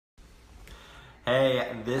Hey,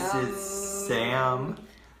 this is Sam.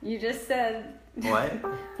 You just said... What?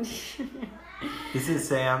 This is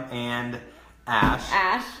Sam and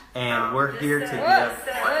Ash. And we're here to give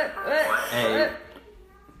a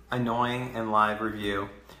annoying and live review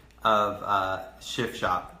of Shift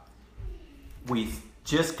Shop. We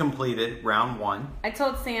just completed round 1. I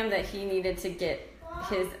told Sam that he needed to get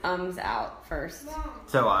his ums out first.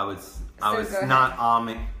 So I was not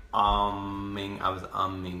umming. I was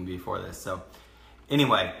umming before this. So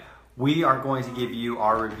anyway, we are going to give you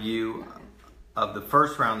our review of the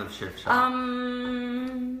first round of Shift Shop.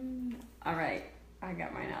 All right. I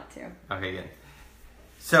got mine out too. Okay, good.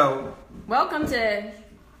 So welcome to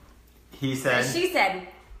He Said, She Said.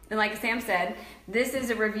 And like Sam said, this is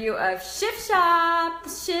a review of Shift Shop.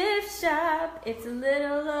 Shift Shop. It's a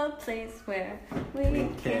little old place where we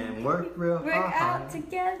can work real hard. Out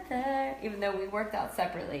together. Even though we worked out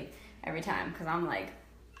separately every time. Because I'm like,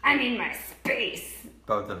 I need my space.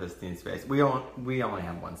 Both of us need space. We only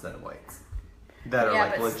have one set of weights that are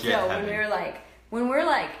like but legit still, heavy. When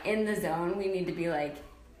we're in the zone, we need to be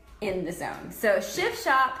in the zone. So Shift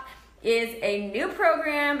Shop is a new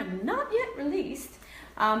program, not yet released,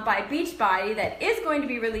 by Beachbody that is going to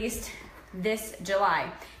be released this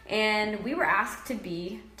July. And we were asked to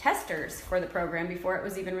be testers for the program before it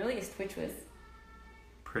was even released, which was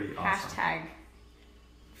pretty awesome.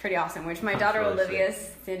 Pretty awesome, which my daughter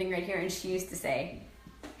Olivia's sitting right here, and she used to say,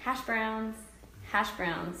 hash browns.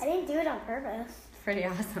 I didn't do it on purpose. Pretty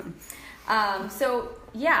awesome. So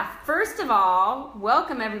yeah, first of all,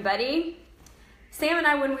 welcome everybody. Sam and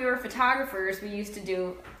I, when we were photographers, we used to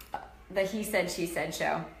do the He Said, She Said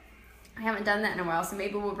show. I haven't done that in a while, so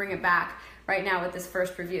maybe we'll bring it back right now with this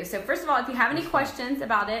first review. So first of all, if you have any questions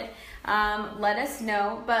about it, let us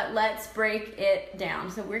know, but let's break it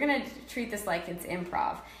down. So we're going to treat this like it's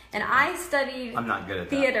improv. And I studied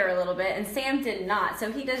theater a little bit, and Sam did not,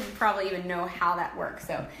 so he doesn't probably even know how that works.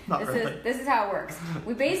 So this is how it works.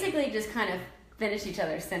 We basically just kind of finish each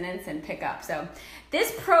other's sentence and pick up. So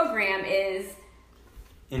this program is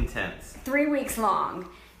intense. 3 weeks long.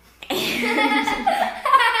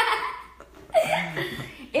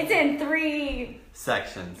 It's in 3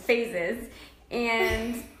 sections, phases,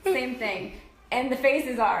 and same thing. And the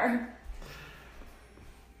phases are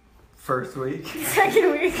first week,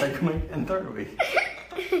 second week, and third week.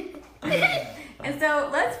 And so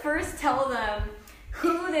let's first tell them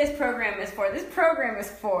who this program is for. This program is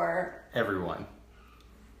for everyone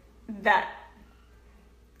that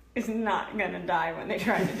is not gonna die when they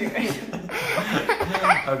try to do it.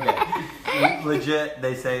 Okay, legit.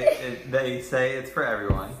 They say it's for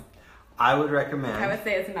everyone. I would recommend. I would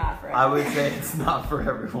say it's not for everyone. I would say it's not for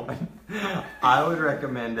everyone. I would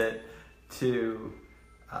recommend it to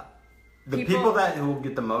the people that will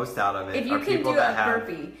get the most out of it. If you can do a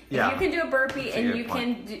burpee, if you can do a burpee and you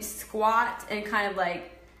can squat and kind of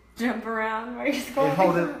jump around while you're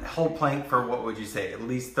squatting. And hold plank for, what would you say, at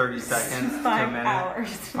least 30 seconds 5 to a minute? hours.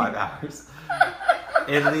 5 hours.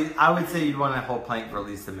 At least, I would say you'd want to hold plank for at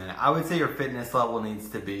least a minute. I would say your fitness level needs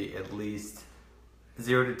to be at least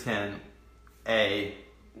 0 to 10.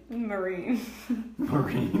 Marine.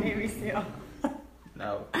 Navy SEAL.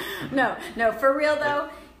 No, for real though.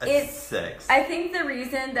 It's 6. I think the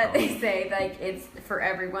reason that they say it's for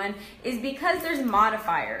everyone is because there's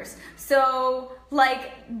modifiers. So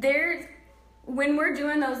when we're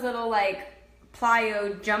doing those little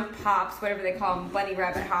plyo jump hops, whatever they call them, bunny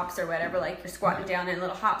rabbit hops or whatever, you're squatting down in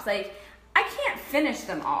little hops, I can't finish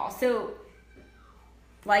them all. So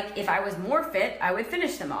if I was more fit, I would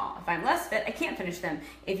finish them all. If I'm less fit, I can't finish them.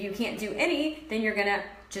 If you can't do any, then you're gonna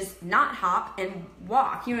just not hop and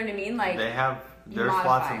walk. You know what I mean? There's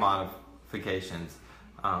lots of modifications.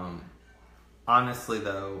 Honestly,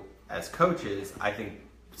 though, as coaches, I think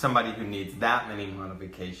somebody who needs that many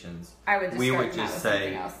modifications, we would just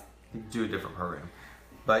say do a different program.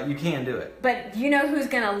 But you can do it. But you know who's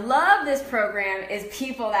gonna love this program is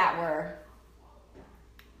people that were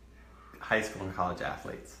high school and college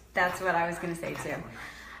athletes. That's what I was gonna say too.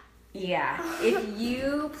 Yeah, if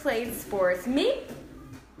you played sports,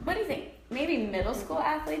 what do you think? Maybe middle school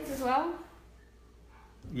athletes as well?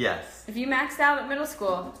 Yes. If you maxed out at middle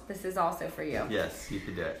school, this is also for you. Yes, you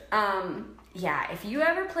could do it. Yeah, if you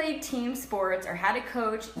ever played team sports or had a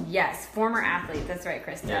coach, yes, former athlete. That's right,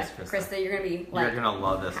 Krista. Yes, Krista, you're gonna be you're gonna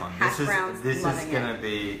love this one. You're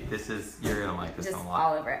gonna like this one a lot.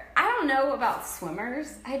 All over it. I don't know about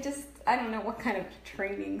swimmers. I don't know what kind of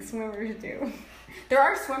training swimmers do. There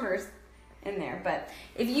are swimmers in there, but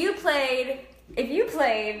if you played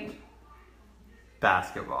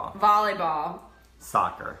basketball, volleyball,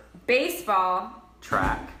 soccer, baseball,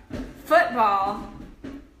 track, football,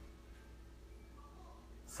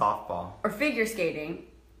 softball, or figure skating,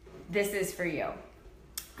 this is for you.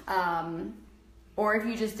 Or if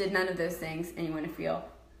you just did none of those things and you want to feel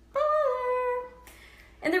baller.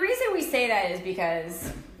 And the reason we say that is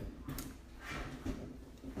because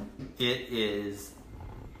it is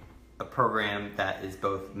a program that is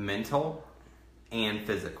both mental and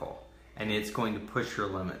physical, and it's going to push your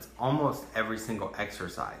limits almost every single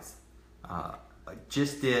exercise. I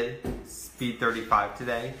just did speed 35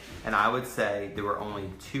 today, and I would say there were only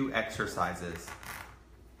 2 exercises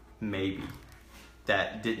maybe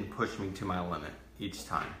that didn't push me to my limit each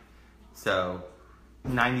time. So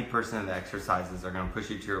 90% of the exercises are going to push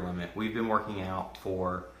you to your limit. We've been working out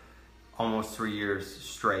for almost 3 years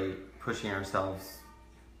straight, pushing ourselves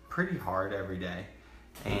pretty hard every day,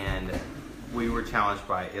 and we were challenged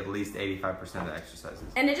by at least 85% of the exercises.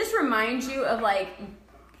 And it just reminds you of like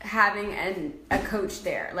having a coach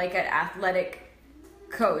there, like an athletic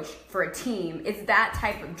coach for a team. It's that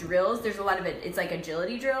type of drills. There's a lot of it. It's like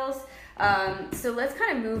agility drills. So let's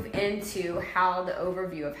kind of move into how the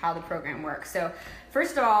overview of how the program works. So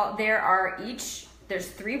first of all, there's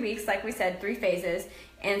 3 weeks, like we said, 3 phases.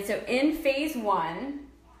 And so in phase 1,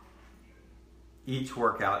 each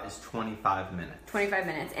workout is 25 minutes. 25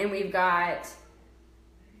 minutes. And we've got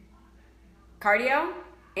cardio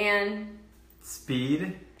and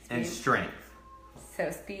speed and strength.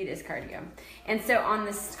 So speed is cardio. And so on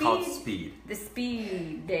the the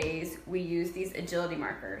speed days, we use these agility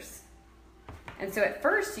markers. And so at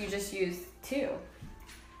first you just use 2,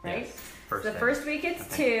 right? Yes, so the first week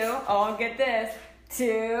it's 2. Oh, get this.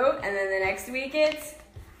 2. And then the next week it's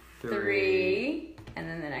 3. And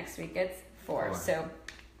then the next week it's 4. So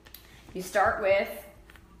you start with,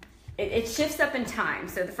 it shifts up in time.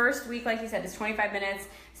 So the first week, like you said, is 25 minutes.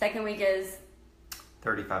 Second week is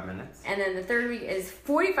 35 minutes. And then the third week is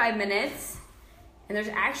 45 minutes. And there's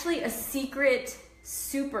actually a secret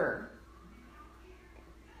super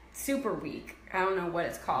week. I don't know what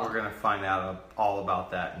it's called. We're going to find out all about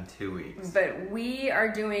that in 2 weeks. But we are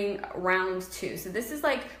doing round 2. So this is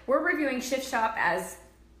like, we're reviewing Shift Shop as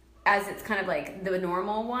it's kind of like the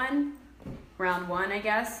normal one, round 1, I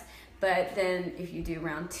guess. But then if you do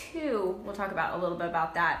round 2, we'll talk about a little bit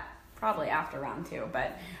about that probably after round 2.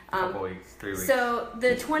 But couple weeks, 3 weeks. So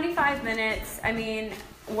the 25 minutes, I mean,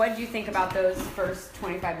 what do you think about those first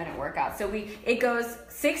 25-minute workouts? So it goes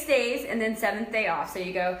 6 days and then 7th day off. So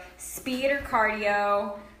you go speed or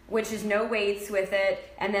cardio, which is no weights with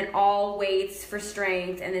it, and then all weights for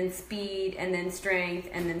strength, and then speed, and then strength,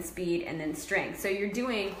 and then speed, and then strength. So you're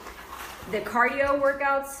doing the cardio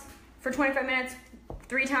workouts for 25 minutes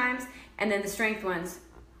 3 times, and then the strength ones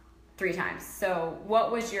 3 times. So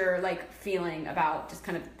what was your like feeling about just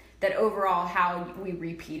kind of that overall, how we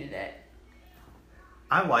repeated it?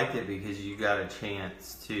 I liked it because you got a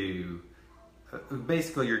chance to,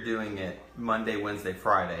 basically you're doing it Monday, Wednesday,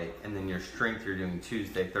 Friday, and then your strength you're doing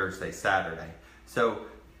Tuesday, Thursday, Saturday. So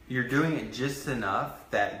you're doing it just enough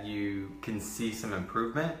that you can see some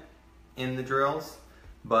improvement in the drills,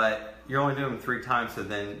 but you're only doing them 3 times, so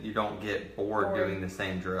then you don't get bored doing the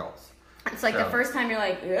same drills. It's like the first time you're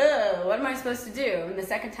like, ugh, what am I supposed to do? And the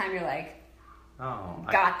second time you're like, oh,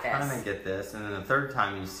 got this. I kind of get this. And then the third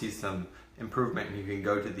time you see some improvement and you can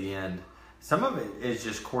go to the end. Some of it is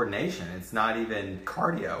just coordination. It's not even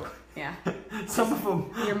cardio. Yeah. Some of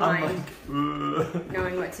them, your mind, I'm like,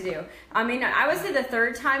 knowing what to do. I mean, I would say the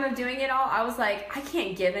third time of doing it all, I was like, I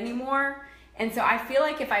can't give anymore. And so I feel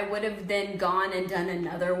like if I would have then gone and done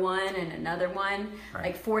another one and another one, right,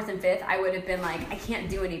 like 4th and 5th, I would have been like, I can't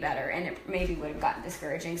do any better. And it maybe would have gotten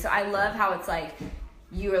discouraging. So I love how it's like,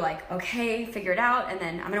 you are like, okay, figure it out. And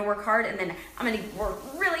then I'm going to work hard. And then I'm going to work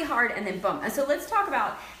really hard. And then boom. And so let's talk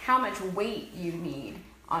about how much weight you need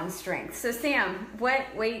on strength. So Sam, what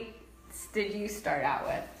weights did you start out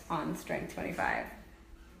with on strength 25? I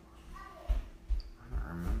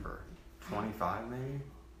don't remember. 25 maybe?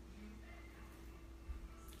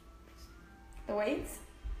 The weights?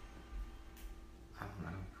 I don't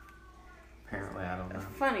know. Apparently, I don't know.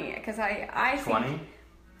 Funny, because I 20?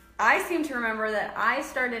 I seem to remember that I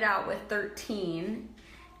started out with 13,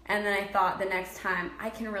 and then I thought the next time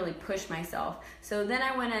I can really push myself. So then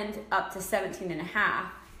I went up to 17 and a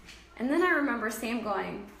half, and then I remember Sam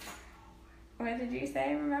going, what did you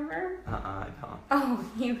say, remember? I don't. Oh,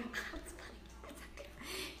 that's funny.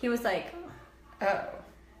 He was like, oh,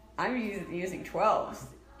 I'm using 12s.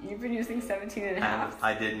 You've been using 17 and a half?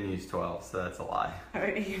 I didn't use 12, so that's a lie.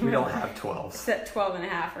 We don't have 12s. Set 12 and a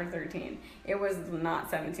half or 13. It was not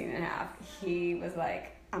 17 and a half. He was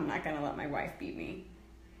like, I'm not going to let my wife beat me.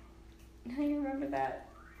 Do you remember that?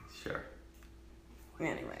 Sure.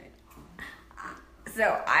 Anyway.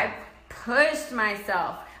 So I pushed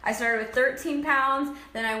myself. I started with 13 pounds,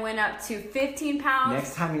 then I went up to 15 pounds.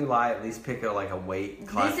 Next time you lie, at least pick a weight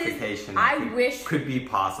classification could be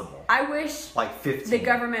possible. I wish like 15. The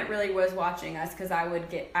government really was watching us, because I would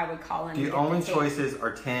call in. The only choices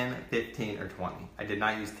are 10, 15, or 20. I did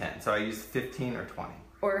not use 10, so I used 15 or 20.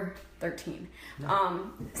 Or 13.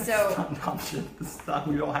 No. So that's not an option.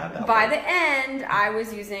 We don't have that. By the end, I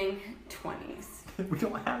was using 20s. We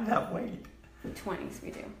don't have that weight. 20s,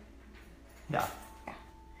 we do. Yeah. Yeah.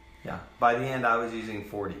 Yeah. By the end, I was using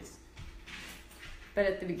 40s. But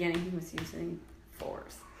at the beginning, he was using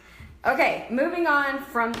 4s. Okay, moving on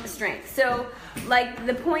from strength. So,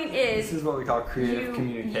 the point is... This is what we call creative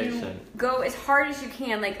communication. You go as hard as you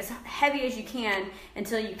can, as heavy as you can,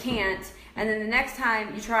 until you can't. And then the next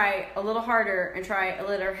time, you try a little harder and try a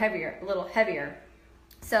little heavier.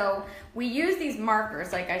 So, we use these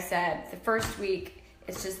markers, like I said. The first week,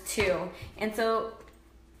 it's just 2. And so,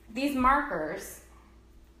 these markers...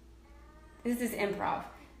 This is improv.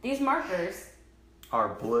 These markers...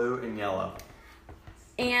 are blue and yellow.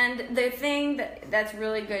 And the thing that's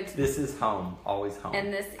really good... This is home. Always home.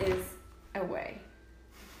 And this is away.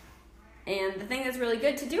 And the thing that's really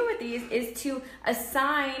good to do with these is to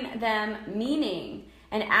assign them meaning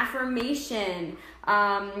and affirmation,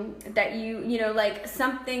 that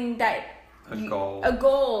something that... A goal. A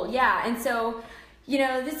goal, yeah. And so,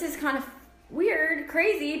 this is kind of weird,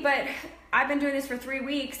 crazy, but I've been doing this for 3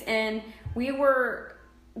 weeks, and we were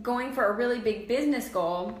going for a really big business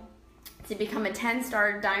goal to become a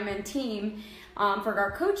 10-star diamond team for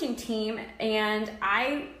our coaching team. And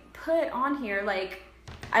I put on here,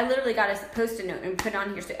 I literally got a Post-it note and put it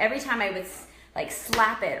on here. So every time I would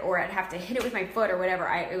slap it, or I'd have to hit it with my foot or whatever,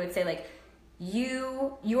 it would say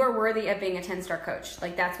you are worthy of being a 10-star coach.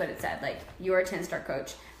 That's what it said. You're a 10-star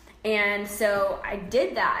coach. And so I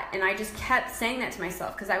did that, and I just kept saying that to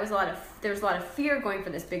myself, because there was a lot of fear going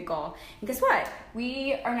for this big goal. And guess what?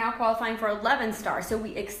 We are now qualifying for 11 stars, so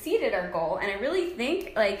we exceeded our goal. And I really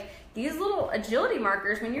think these little agility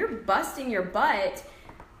markers, when you're busting your butt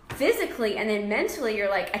physically and then mentally,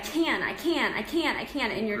 you're like, I can,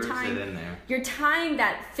 and you're tying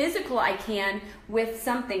that physical I can with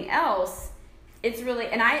something else. It's really,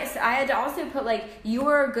 and I had to also put you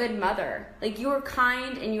are a good mother, you are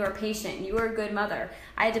kind and you are patient, you are a good mother.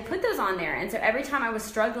 I had to put those on there. And so every time I was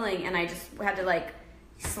struggling and I just had to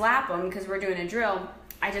slap them because we're doing a drill,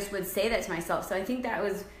 I just would say that to myself. So I think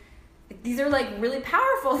these are really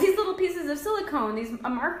powerful. These little pieces of silicone, these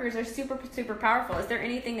markers are super, super powerful. Is there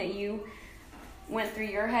anything that you went through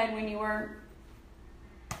your head when you were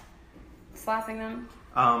slapping them?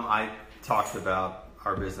 I talked about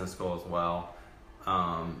our business goal as well.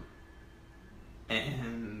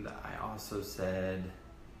 And I also said,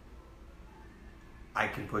 I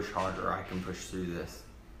can push harder, I can push through this.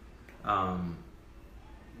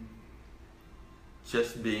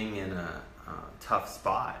 Just being in a tough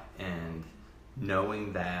spot and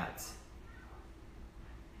knowing that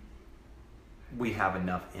we have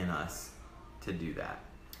enough in us to do that.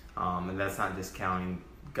 And that's not discounting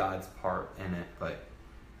God's part in it, but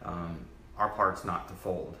our part's not to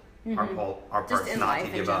fold. Mm-hmm. Our part's just in not life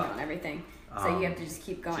to give in general up. And everything. So you have to just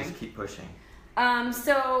keep going. Just keep pushing.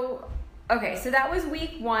 So that was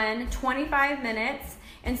week 1, 25 minutes.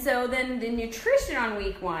 And so then the nutrition on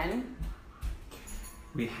week 1.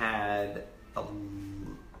 We had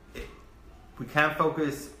we kind of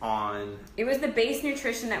focused on... It was the base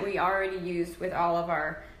nutrition that we already used with all of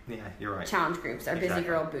our... Yeah, you're right. Challenge groups, our Busy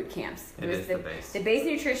Girl boot camps. It was the base. The base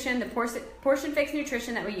nutrition, the portion fixed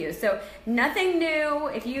nutrition that we use. So nothing new.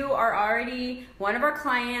 If you are already one of our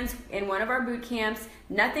clients in one of our boot camps,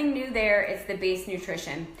 nothing new there. It's the base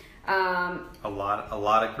nutrition. A lot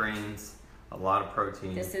of greens, a lot of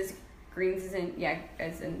protein. This is greens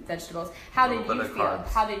as in vegetables. How did you feel? Carbs.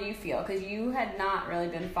 How did you feel? Because you had not really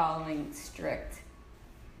been following strict.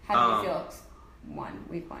 How did you feel?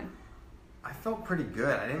 Week 1. I felt pretty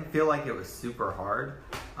good. I didn't feel like it was super hard.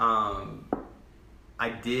 I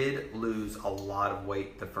did lose a lot of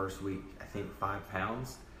weight the first week, I think 5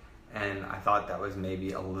 pounds. And I thought that was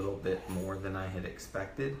maybe a little bit more than I had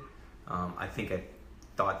expected. I think I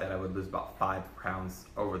thought that I would lose about 5 pounds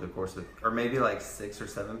over the course of, or maybe 6 or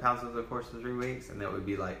 7 pounds over the course of 3 weeks. And that would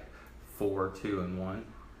be 4, 2, and 1.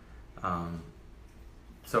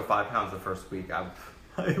 So 5 pounds the first week, I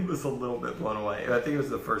was a little bit blown away. I think it was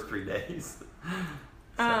the first 3 days.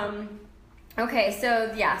 Okay, so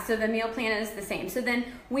the meal plan is the same. So then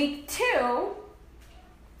week 2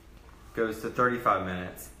 goes to 35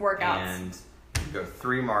 minutes. Workouts. And you go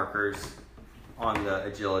 3 markers on the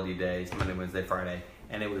agility days, Monday, Wednesday, Friday.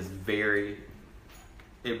 And it was very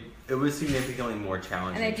it was significantly more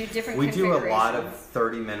challenging. And they do different We do a lot of configurations.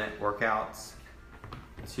 30-minute workouts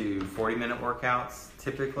to 40-minute workouts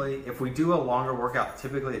typically. If we do a longer workout,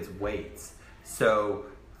 typically it's weights. So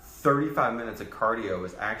 35 minutes of cardio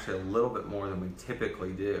is actually a little bit more than we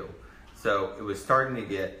typically do. So it was starting to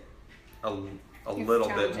get a little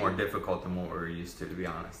bit more difficult than what we were used to be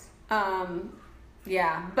honest.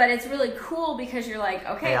 Yeah, but it's really cool because you're like,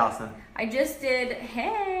 okay, Hey, Allison. I just did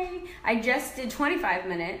 25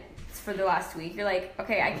 minutes for the last week. You're like,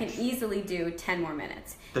 okay, I can easily do 10 more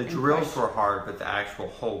minutes. The drills were hard, but the actual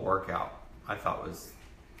whole workout I thought was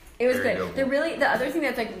It was very good. doable. The other thing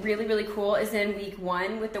that's like really, really cool is in week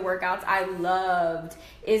 1 with the workouts I loved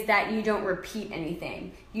is that you don't repeat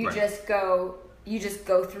anything. You just go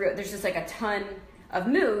through it. There's just like a ton of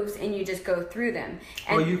moves and you just go through them.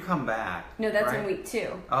 And well, you come back. No, that's right? in week 2.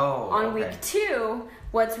 Oh, On okay. week 2,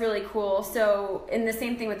 what's really cool, so in the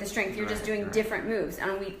same thing with the strength, you're just doing different moves.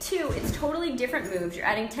 On week 2, it's totally different moves. You're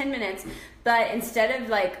adding 10 minutes, but instead of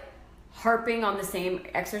like harping on the same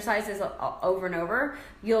exercises over and over,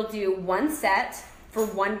 you'll do one set for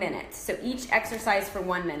 1 minute. So each exercise for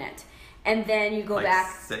 1 minute. And then you go like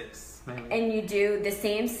back 6 maybe. and you do the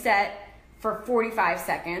same set for 45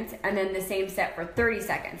 seconds and then the same set for 30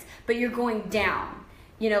 seconds. But you're going down,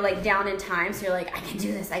 like down in time. So you're like, I can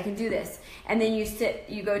do this. And then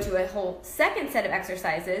you go to a whole second set of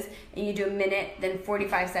exercises and you do a minute, then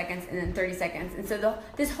 45 seconds, and then 30 seconds. And so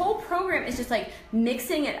this whole program is just like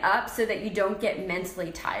mixing it up so that you don't get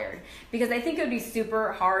mentally tired. Because I think it would be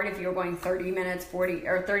super hard if you were going 30 minutes,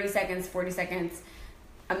 30 seconds, 40 seconds,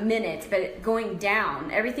 a minute, but going down,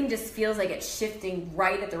 everything just feels like it's shifting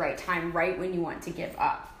right at the right time, right when you want to give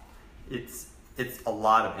up. It's a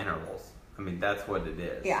lot of intervals. I mean, that's what it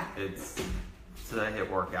is. Yeah. So that hit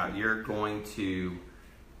workout, you're going to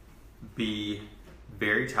be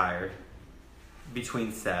very tired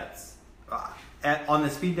between sets. On the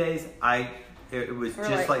speed days, it was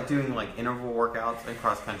just like doing like interval workouts in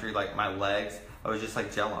cross country, like my legs, I was just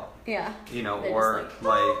like jello. Yeah. Or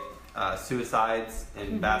like suicides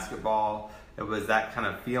in basketball. It was that kind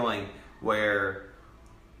of feeling where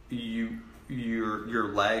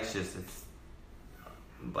your legs just, it's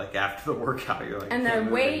like after the workout you're like, and can't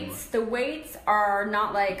the move anymore. weights are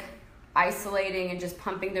not like isolating and just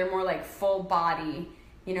pumping. They're more like full body,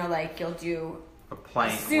 like you'll do a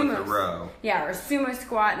plank with a row. Yeah, or a sumo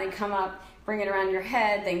squat and then come up, bring it around your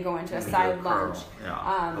head, then go into a side lunge.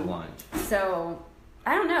 Yeah, the lunge. So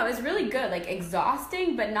I don't know. It was really good, like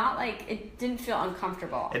exhausting, but not like it didn't feel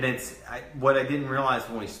uncomfortable. And what I didn't realize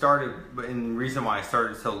when we started, and the reason why I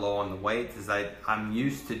started so low on the weights is I'm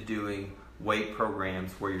used to doing weight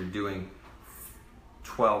programs where you're doing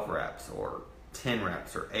 12 reps or 10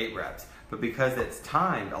 reps or 8 reps. But because it's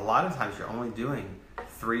timed, a lot of times you're only doing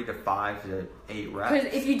 3 to 5 to 8 reps.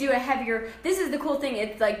 Because if you do a heavier, this is the cool thing,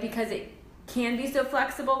 it's like because it can be so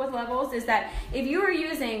flexible with levels, is that if you were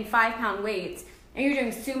using 5-pound weights and you're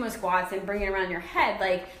doing sumo squats and bringing it around your head,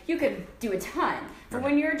 like you could do a ton. But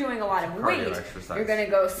when you're doing a lot of weight, you're going to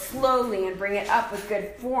go slowly and bring it up with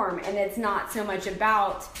good form. And it's not so much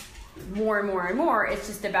about more and more and more. It's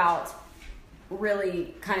just about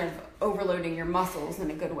really kind of overloading your muscles in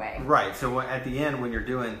a good way. Right. So at the end, when you're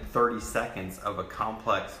doing 30 seconds of a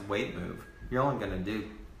complex weight move, you're only going to do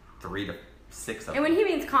 3 to 6 of them. And when he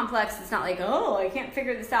means complex, it's not like, oh, I can't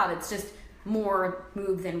figure this out. It's just more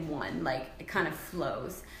move than one. Like it kind of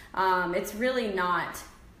flows. It's really not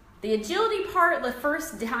the agility part. The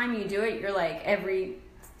first time you do it, you're like every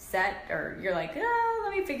set, or you're like, oh,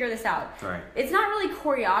 let me figure this out. Right. It's not really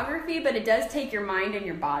choreography, but it does take your mind and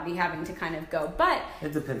your body having to kind of go. But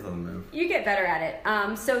it depends on the move. You get better at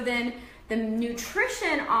it. So then the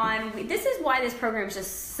nutrition this is why this program is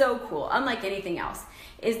just so cool, unlike anything else,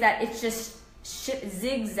 is that it's just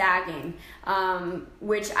zigzagging,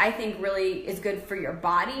 which I think really is good for your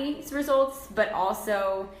body's results, but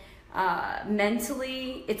also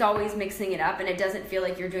mentally it's always mixing it up, and it doesn't feel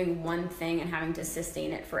like you're doing one thing and having to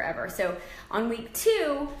sustain it forever. So on week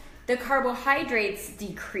 2, the carbohydrates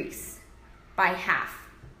decrease by half.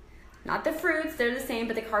 Not the fruits, they're the same,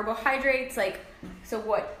 but the carbohydrates, so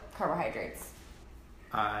what carbohydrates?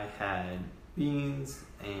 I had beans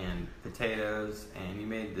and potatoes, and you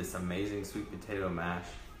made this amazing sweet potato mash.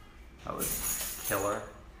 That was killer,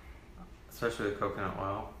 especially with coconut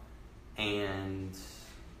oil, and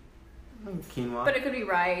quinoa. But it could be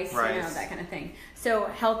rice, that kind of thing. So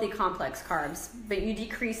healthy complex carbs, but you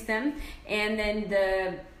decrease them, and then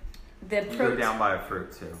the you go down by a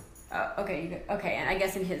fruit too. Okay, and I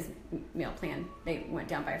guess in his meal plan they went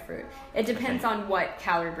down by a fruit. It depends on what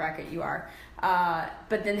calorie bracket you are.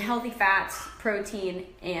 But then healthy fats, protein,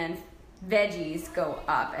 and veggies go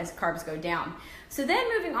up as carbs go down. So then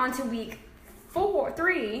moving on to week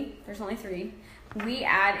 3, there's only 3, we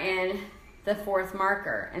add in the 4th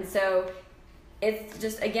marker. And so it's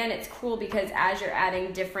just, again, it's cool because as you're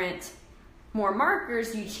adding more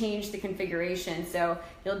markers, you change the configuration. So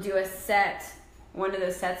you'll do a set, one of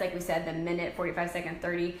those sets, like we said, the minute, 45 second,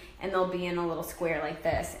 30, and they'll be in a little square like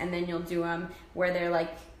this. And then you'll do them where they're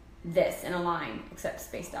like this in a line, except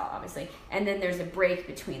spaced out, obviously. And then there's a break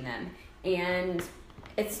between them. And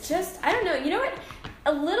it's just, I don't know, you know what?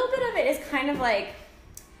 A little bit of it is kind of like,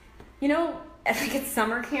 you know, like it's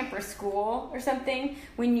summer camp or school or something,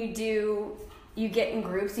 when you get in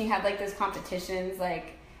groups and you have like those competitions,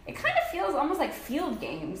 like it kind of feels almost like field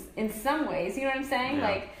games in some ways, you know what I'm saying? Yeah.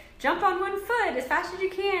 Like jump on one foot as fast as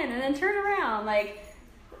you can and then turn around, like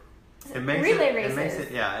relay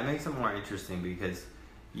races. It makes it more interesting because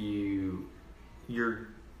you're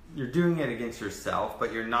doing it against yourself,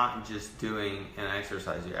 but you're not just doing an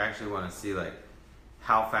exercise. You actually want to see like,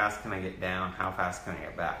 how fast can I get down? How fast can I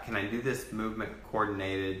get back? Can I do this movement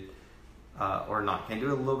coordinated or not? Can I do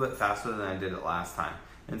it a little bit faster than I did it last time?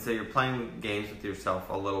 And so you're playing games with yourself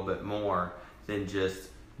a little bit more than just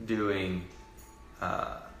doing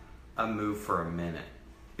a move for a minute,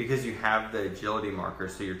 because you have the agility marker.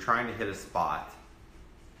 So you're trying to hit a spot,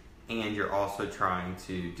 and you're also trying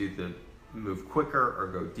to do the move quicker or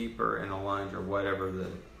go deeper in a lunge or whatever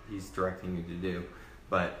he's directing you to do.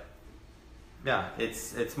 But yeah,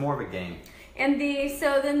 it's more of a game. And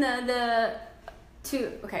so the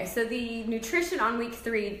nutrition on week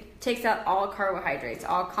 3 takes out all carbohydrates,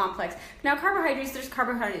 all complex. Now carbohydrates, there's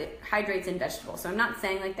carbohydrates in vegetables, so I'm not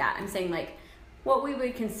saying like that. I'm saying like what we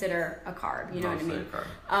would consider a carb. You know Mostly what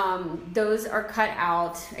I mean? Those are cut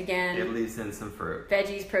out. Again, it leaves in some fruit,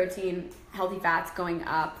 veggies, protein, healthy fats going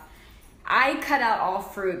up. I cut out all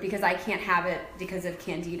fruit because I can't have it because of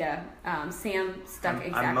candida. Sam stuck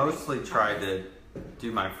exactly. I mostly tried to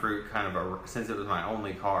do my fruit kind of, since it was my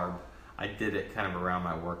only carb, I did it kind of around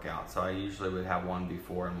my workout. So I usually would have one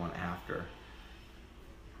before and one after.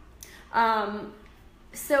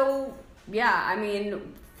 So yeah, I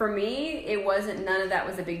mean, for me, none of that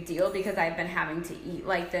was a big deal because I've been having to eat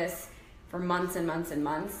like this for months and months and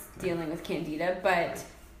months dealing with candida. But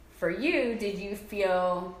for you, did you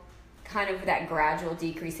feel kind of that gradual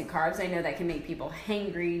decrease in carbs? I know that can make people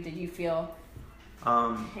hangry. Did you feel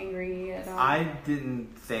hangry at all? I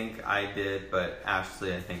didn't think I did, but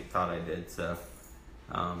Ashley, I think, thought I did. So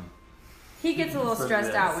he gets a little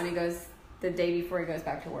stressed out when he goes the day before he goes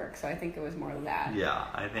back to work. So I think it was more of that. Yeah,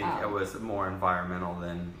 I think it was more environmental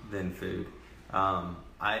than food.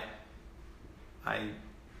 I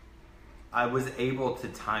was able to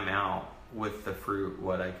time out with the fruit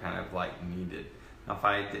what I kind of like needed. Now, if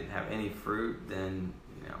I didn't have any fruit, then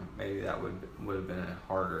maybe that would have been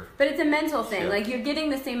harder. But it's a mental thing. Like you're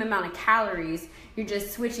getting the same amount of calories, you're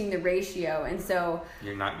just switching the ratio, and so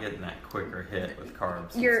you're not getting that quicker hit with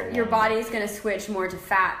carbs. Your body's going to switch more to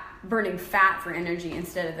burning fat for energy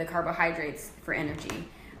instead of the carbohydrates for energy,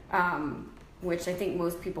 which I think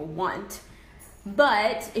most people want.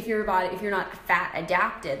 But if you're not fat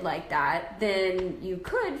adapted like that, then you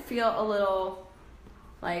could feel a little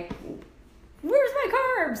like, where's my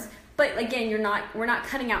carbs? But again, we're not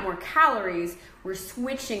cutting out more calories. We're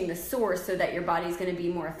switching the source so that your body's going to be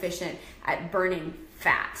more efficient at burning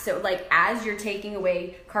fat. So like as you're taking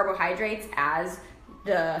away carbohydrates as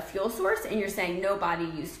the fuel source and you're saying no, body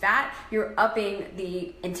use fat, you're upping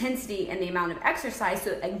the intensity and the amount of exercise.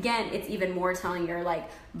 So again, it's even more telling your like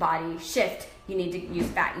body shift. You need to use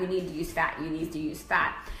fat. You need to use fat. You need to use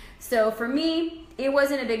fat. So for me, it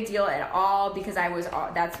wasn't a big deal at all because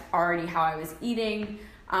that's already how I was eating.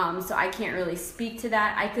 So I can't really speak to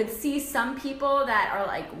that. I could see some people that are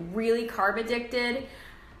like really carb addicted,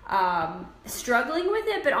 struggling with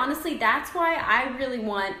it. But honestly, that's why I really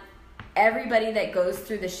want everybody that goes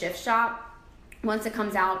through the shift shop, once it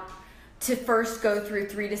comes out, to first go through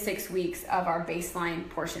 3 to 6 weeks of our baseline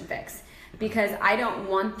portion fix. Because I don't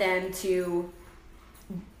want them to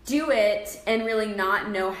do it and really not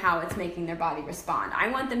know how it's making their body respond. I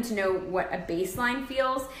want them to know what a baseline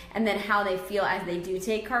feels and then how they feel as they do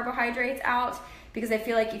take carbohydrates out, because I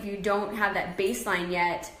feel like if you don't have that baseline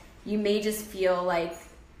yet, you may just feel like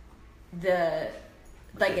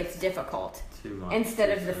it's difficult instead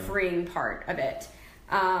of the freeing part of it.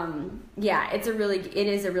 It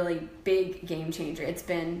is a really big game changer. It's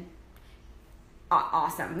been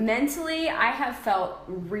awesome. Mentally, I have felt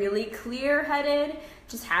really clear-headed,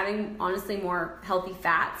 just having honestly more healthy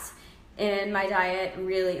fats in my diet.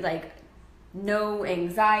 Really, like, no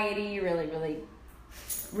anxiety. Really, really,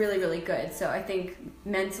 really, really good. So I think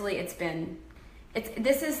mentally, it's been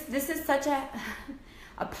this is such a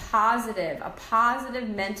positive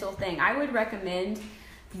mental thing. I would recommend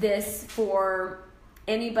this for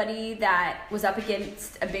anybody that was up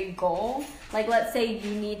against a big goal. Like, let's say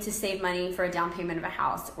you need to save money for a down payment of a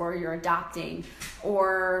house, or you're adopting,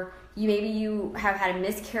 or maybe you have had a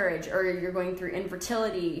miscarriage, or you're going through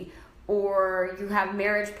infertility, or you have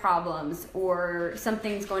marriage problems, or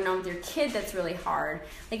something's going on with your kid that's really hard.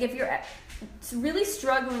 Like, if you're really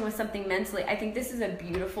struggling with something mentally, I think this is a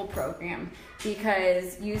beautiful program,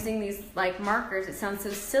 because using these like markers, it sounds so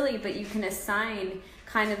silly, but you can assign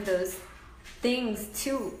kind of those things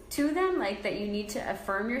to them, like that you need to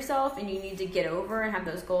affirm yourself and you need to get over and have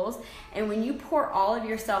those goals. And when you pour all of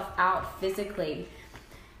yourself out physically,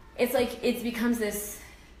 it's like it becomes this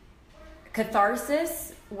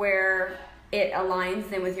catharsis where it aligns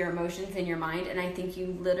then with your emotions and your mind. And I think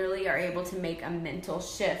you literally are able to make a mental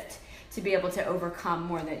shift to be able to overcome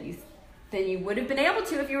more than you would have been able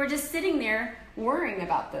to if you were just sitting there worrying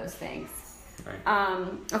about those things.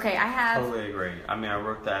 Right. Okay, I have... Totally agree. I mean, I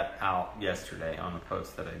wrote that out yesterday on a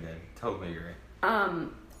post that I did. Totally agree.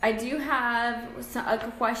 I do have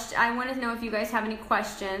a question. I want to know if you guys have any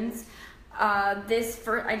questions. I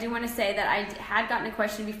do want to say that I had gotten a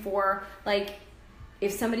question before, like,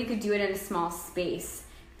 if somebody could do it in a small space,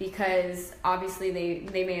 because obviously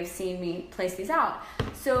they may have seen me place these out.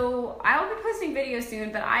 So I'll be posting videos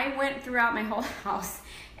soon, but I went throughout my whole house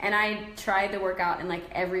and I tried to work out in like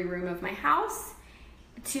every room of my house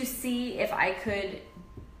to see if I could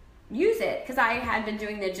use it, because I had been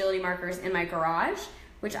doing the agility markers in my garage,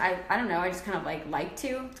 which I don't know, I just kind of like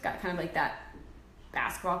to. It's got kind of like that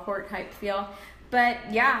basketball court type feel. But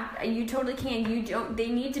yeah, you totally can. They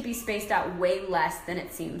need to be spaced out way less than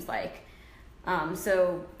it seems like.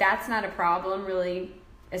 So that's not a problem really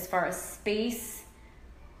as far as space.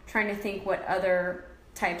 Trying to think what other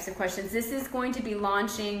types of questions. This is going to be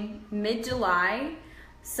launching mid-July.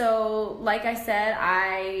 So like I said,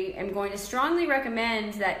 I am going to strongly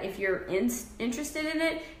recommend that if you're interested in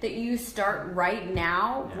it, that you start right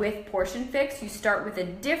now with Portion Fix. You start with a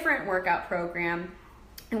different workout program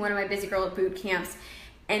in one of my Busy Girl boot camps,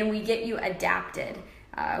 and we get you adapted.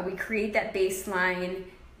 We create that baseline,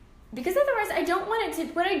 because otherwise what I don't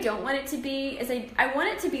want it to be is I want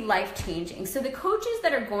it to be life-changing. So the coaches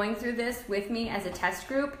that are going through this with me as a test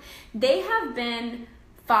group, they have been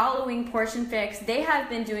following Portion Fix. They have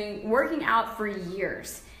been working out for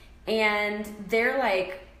years, and they're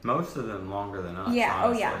like, most of them longer than us. Yeah,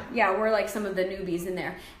 honestly. yeah. We're like some of the newbies in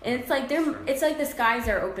there, and it's like it's like the skies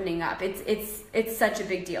are opening up. It's such a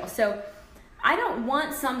big deal. So I don't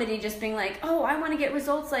want somebody just being like, oh, I want to get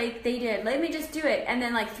results like they did. Let me just do it, and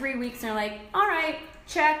then like 3 weeks, and they're like, all right,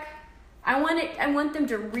 check. I want them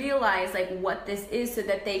to realize like what this is, so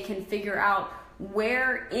that they can figure out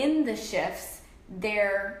where in the shifts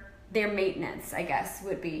their maintenance, I guess,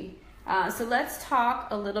 would be. So let's talk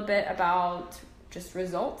a little bit about just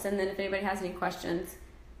results, and then if anybody has any questions,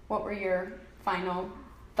 what were your final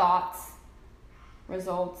thoughts,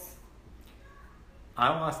 results? I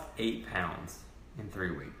lost 8 pounds in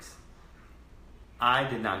 3 weeks. I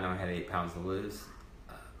did not know I had 8 pounds to lose.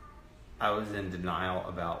 I was in denial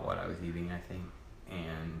about what I was eating, I think,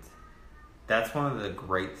 and that's one of the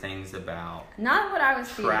great things about not what I was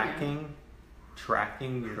tracking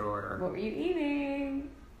your what were you eating,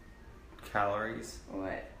 calories.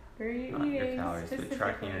 What were you not eating? Your calories, but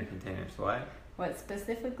tracking your containers. What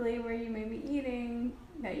specifically were you maybe eating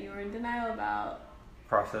that you were in denial about?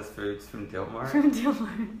 Processed foods from Dilmar. From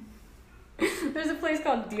Dilmar. There's a place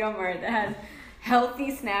called Dilmar that has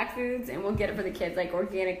healthy snack foods, and we'll get it for the kids, like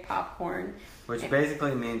organic popcorn. Which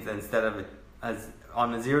basically means instead of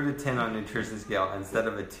on a 0 to 10 on a nutrition scale, instead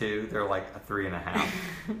of a 2, they're like a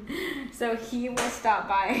 3.5. So he will stop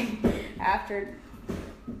by after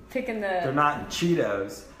picking They're not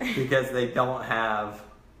Cheetos because they don't have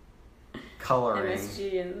coloring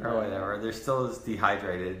MSG or whatever. They're still as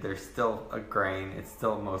dehydrated. They're still a grain. It's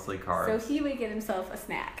still mostly carbs. So he would get himself a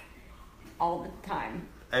snack all the time.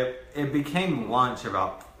 It became lunch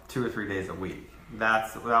about 2 or 3 days a week.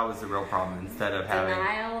 That was the real problem. Instead of having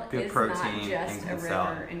good protein Denial is and not just a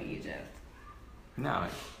river in Egypt. No,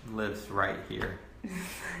 it lives right here.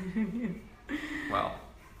 Well,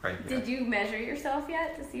 right here. Did you measure yourself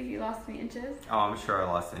yet to see if you lost any inches? Oh, I'm sure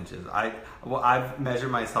I lost inches. I've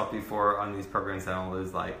measured myself before on these programs. I don't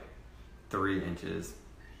lose like 3 inches,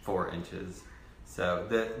 4 inches. So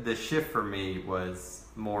the shift for me was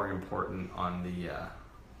more important on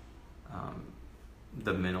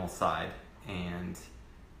the mental side and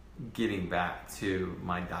getting back to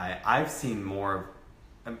my diet. I've seen more,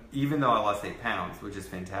 even though I lost 8 pounds, which is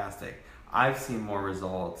fantastic, I've seen more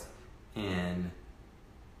results in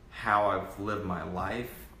how I've lived my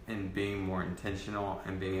life and being more intentional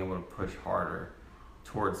and being able to push harder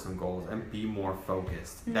towards some goals and be more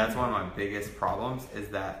focused. Mm-hmm. That's one of my biggest problems, is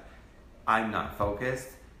that I'm not focused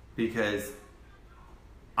because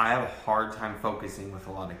I have a hard time focusing with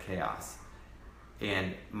a lot of chaos.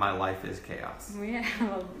 And my life is chaos. Yeah,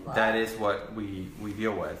 that is what we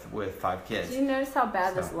deal with 5 kids. Did you notice how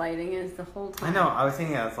bad this lighting is the whole time? I know. I was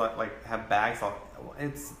thinking it's like have bags all.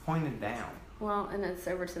 It's pointed down. Well, and it's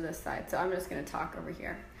over to this side, so I'm just going to talk over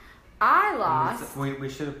here. I lost. We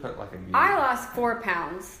should have put like a view. I lost 4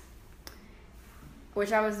 pounds,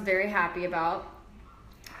 which I was very happy about.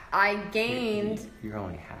 I gained. You're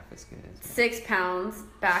only half as good as me. 6 pounds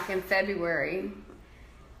back in February,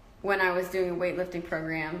 when I was doing a weightlifting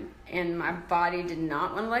program, and my body did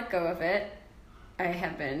not want to let go of it. I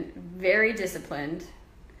have been very disciplined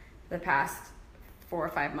the past 4 or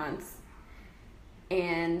 5 months.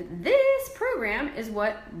 And this program is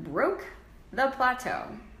what broke the plateau.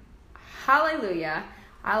 Hallelujah.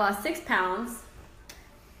 I lost 6 pounds,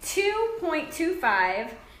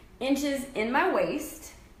 2.25 inches in my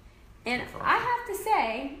waist, and I have to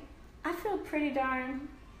say, I feel pretty darn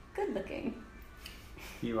good looking.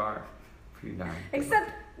 You are pretty darn good.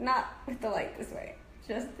 Except not with the light this way,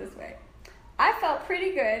 just this way. I felt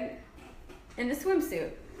pretty good in the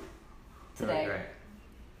swimsuit today. Great.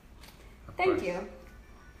 Thank you.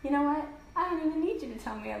 You know what? I don't even need you to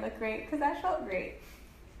tell me I look great, because I felt great.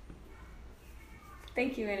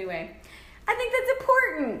 Thank you anyway. I think that's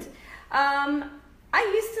important. I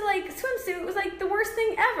used to swimsuit was like the worst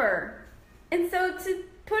thing ever. And so to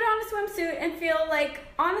put on a swimsuit and feel like,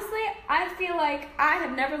 honestly, I feel like I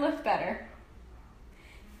have never looked better.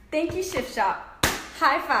 Thank you, Shift Shop.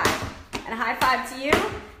 High five. And a high five to you.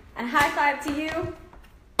 And a high five to you.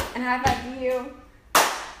 And a high five to you.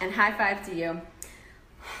 And high five to you.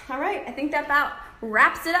 All right, I think that about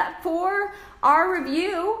wraps it up for our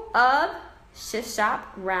review of Shift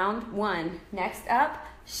Shop Round 1. Next up,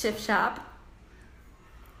 Shift Shop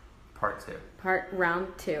Round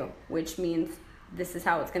 2, which means this is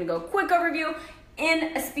how it's going to go. Quick overview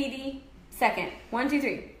in a speedy second. 1, 2,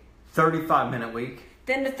 3. 35-minute week.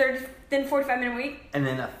 Then 45-minute week. And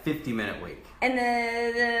then a 50-minute week. And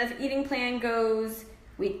the eating plan goes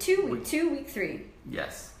week 2, week 2, week 3.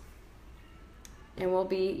 Yes. And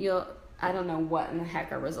I don't know what in the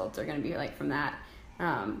heck our results are going to be like from that.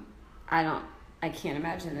 I can't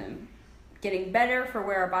imagine them getting better for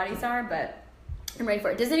where our bodies are, but I'm ready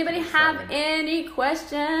for it. Does anybody have any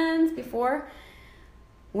questions before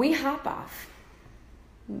we hop off?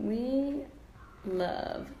 We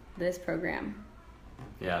love this program.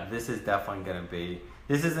 Yeah, this is definitely going to be,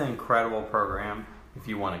 this is an incredible program if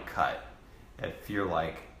you want to cut. If you're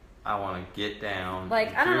like, I want to get down. I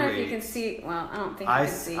don't know if you can see, well, I don't think you can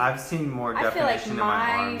see. I've seen more definition in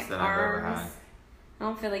my arms than I've ever had. I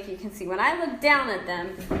don't feel like you can see. When I look down at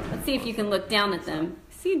them, let's see if you can look down at them.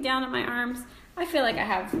 See down at my arms? I feel like I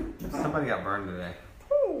have... Somebody got burned today.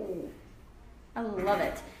 Ooh, I love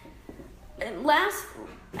it.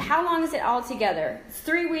 How long is it all together? It's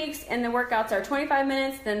 3 weeks, and the workouts are 25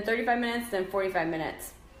 minutes, then 35 minutes, then 45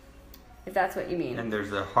 minutes. If that's what you mean. And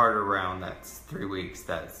there's a harder round that's 3 weeks.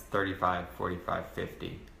 That's 35, 45,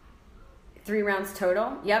 50. 3 rounds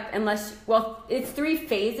total. Yep. It's 3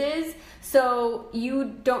 phases, so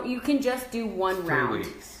you can just do 1 round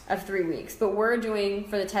of 3 weeks. But we're doing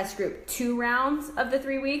for the test group 2 rounds of the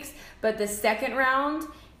 3 weeks. But the second round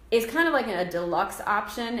is kind of like a deluxe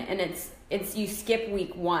option, and it's you skip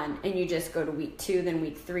week 1 and you just go to week 2, then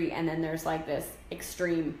week 3, and then there's this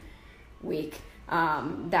extreme week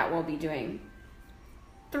that we'll be doing.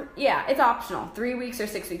 It's optional. 3 weeks or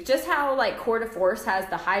 6 weeks. Just how Core to Force has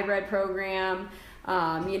the hybrid program,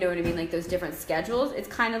 you know what I mean? Those different schedules. It's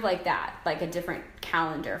kind of like that, a different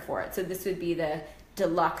calendar for it. So this would be the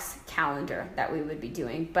deluxe calendar that we would be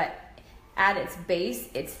doing. But at its base,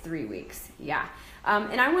 it's 3 weeks. Yeah.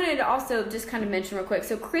 And I wanted to also just kind of mention real quick.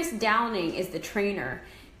 So Chris Downing is the trainer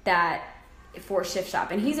for Shift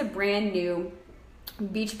Shop, and he's a brand new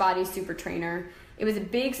Beachbody super trainer. It was a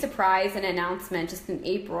big surprise and announcement just in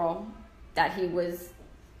April that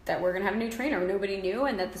we're gonna have a new trainer. Nobody knew,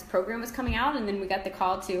 and that this program was coming out. And then we got the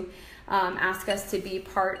call to ask us to be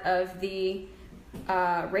part of the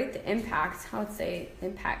Rate the Impact. I would say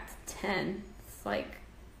Impact 10. It's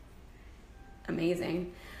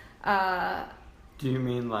amazing. Do you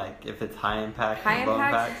mean if it's high impact? High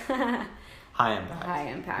impact. High impact. High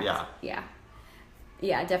impact. Yeah.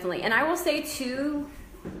 Yeah, definitely. And I will say too,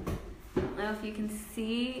 I don't know if you can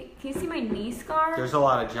see. Can you see my knee scar? There's a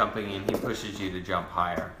lot of jumping, and he pushes you to jump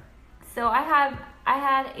higher. So I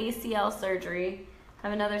had ACL surgery. I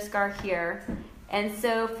have another scar here, And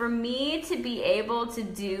so for me to be able to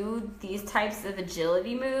do these types of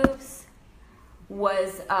agility moves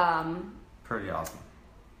was pretty awesome.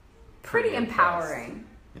 Pretty empowering.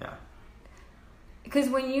 Yeah. Because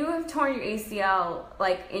when you have torn your ACL,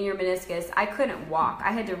 like in your meniscus, I couldn't walk.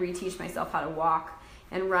 I had to reteach myself how to walk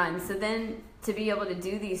and run. So then to be able to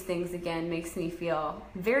do these things again makes me feel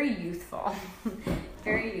very youthful.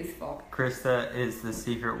 Very youthful. Krista, is the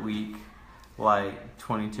secret week like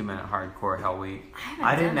 22-minute hardcore Hell Week?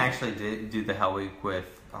 I didn't actually do the Hell Week with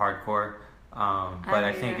hardcore, but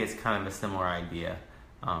I think it's kind of a similar idea.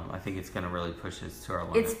 I think it's going to really push us to our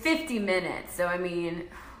limit. It's 50 minutes, so I mean,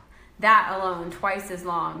 that alone, twice as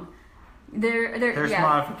long. There's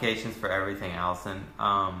modifications for everything, Allison.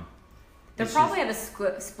 They'll probably have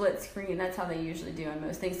a split screen. That's how they usually do on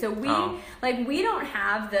most things. So we don't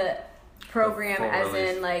have the program as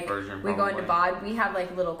in like we go into BOD. We have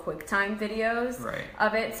like little QuickTime videos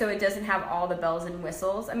of it, so it doesn't have all the bells and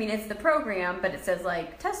whistles. I mean, it's the program, but it says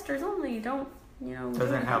like testers only. Don't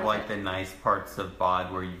doesn't have like the nice parts of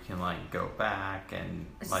BOD where you can like go back and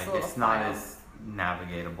like it's not as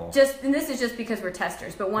navigatable. And this is just because we're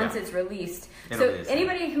testers, but once it's released, so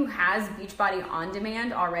anybody who has Beachbody on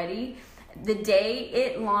demand already, the day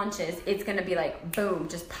it launches, it's going to be like boom,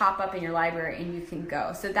 just pop up in your library and you can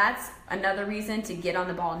go. So that's another reason to get on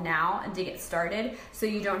the ball now and to get started, so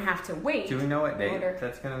you don't have to wait. Do we know what date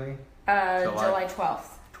that's going to be? July 12th.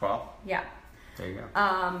 12th? Yeah. There you go.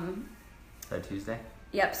 Is that Tuesday?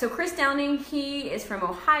 Yep. So Chris Downing, he is from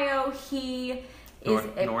Ohio. He is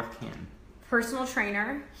a North Canton personal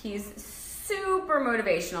trainer. He's super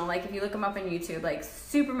motivational. Like if you look him up on YouTube, like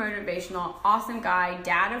super motivational, awesome guy,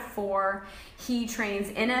 dad of 4. He trains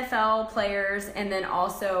NFL players and then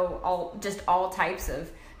also all types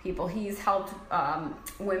of people. He's helped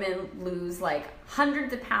women lose like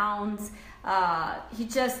hundreds of pounds.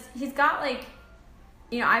 He's got like,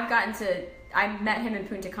 I met him in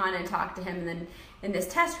Punta Cana and talked to him, and then in this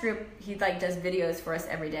test group, he like does videos for us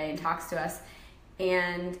every day and talks to us.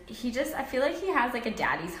 And I feel like he has like a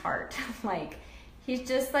daddy's heart. Like he's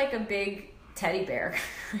just like a big teddy bear.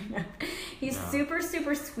 He's super,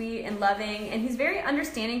 super sweet and loving, and he's very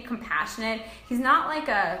understanding, compassionate. He's not like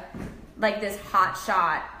this hot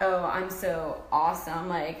shot, oh, I'm so awesome,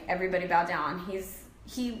 like everybody bow down.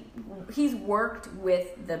 He's worked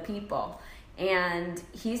with the people. And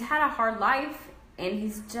he's had a hard life, and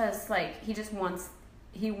he's just like, he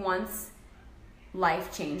wants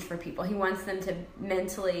life change for people. He wants them to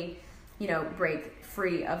mentally, break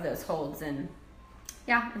free of those holds. And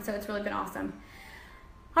so it's really been awesome.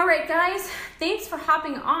 All right, guys, thanks for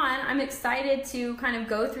hopping on. I'm excited to kind of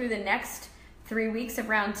go through the next 3 weeks of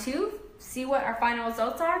round 2, see what our final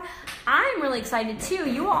results are. I'm really excited too.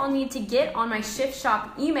 You all need to get on my Shift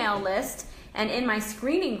Shop email list and in my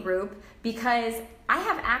screening group, because I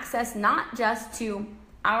have access not just to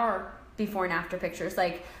our before and after pictures,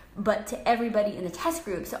 but to everybody in the test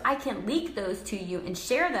group. So I can leak those to you and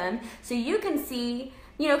share them so you can see,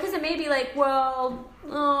 because it may be like, well,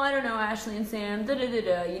 I don't know, Ashley and Sam,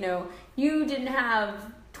 you didn't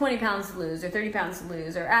have 20 pounds to lose or 30 pounds to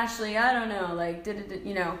lose, or Ashley, I don't know,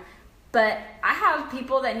 But I have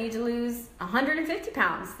people that need to lose 150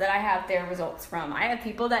 pounds that I have their results from. I have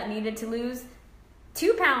people that needed to lose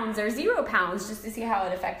 2 pounds or 0 pounds just to see how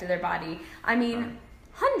it affected their body. I mean,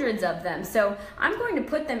 hundreds of them. So I'm going to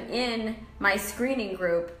put them in my screening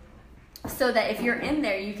group so that if you're in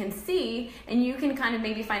there, you can see and you can kind of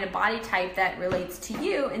maybe find a body type that relates to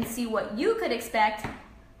you and see what you could expect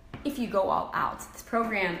if you go all out. This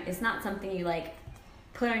program is not something you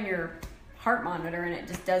put on your heart monitor and it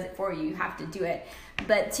just does it for you. You have to do it.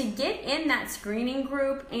 But to get in that screening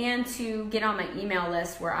group and to get on my email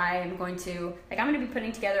list where I am going to, I'm going to be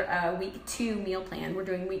putting together a week 2 meal plan. We're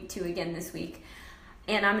doing week 2 again this week.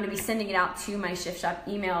 And I'm going to be sending it out to my Shift Shop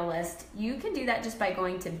email list. You can do that just by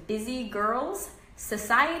going to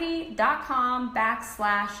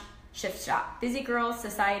busygirlssociety.com/shift shop.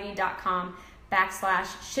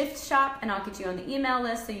 busygirlssociety.com/shift shop, and I'll get you on the email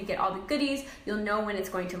list so you get all the goodies. You'll know when it's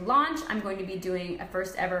going to launch. I'm going to be doing a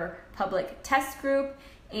first ever public test group.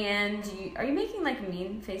 And are you making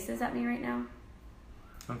mean faces at me right now?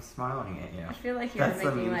 I'm smiling at you. I feel like you were making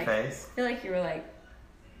a mean face. I feel like you were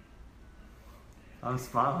I'm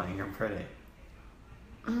smiling. You're pretty.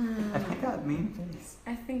 I think I got a mean face.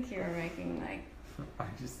 I think you were making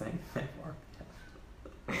I'm just saying that more.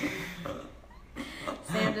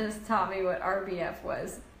 Sam just taught me what RBF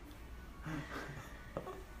was.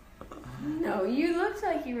 No, you looked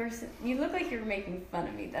like you were making fun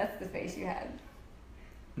of me. That's the face you had.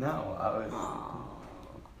 No, I was. Aww,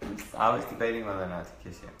 I was debating whether or not to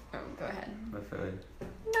kiss you. Oh, go ahead. With food.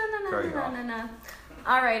 No.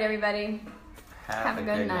 All right, everybody. Have a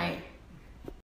good night.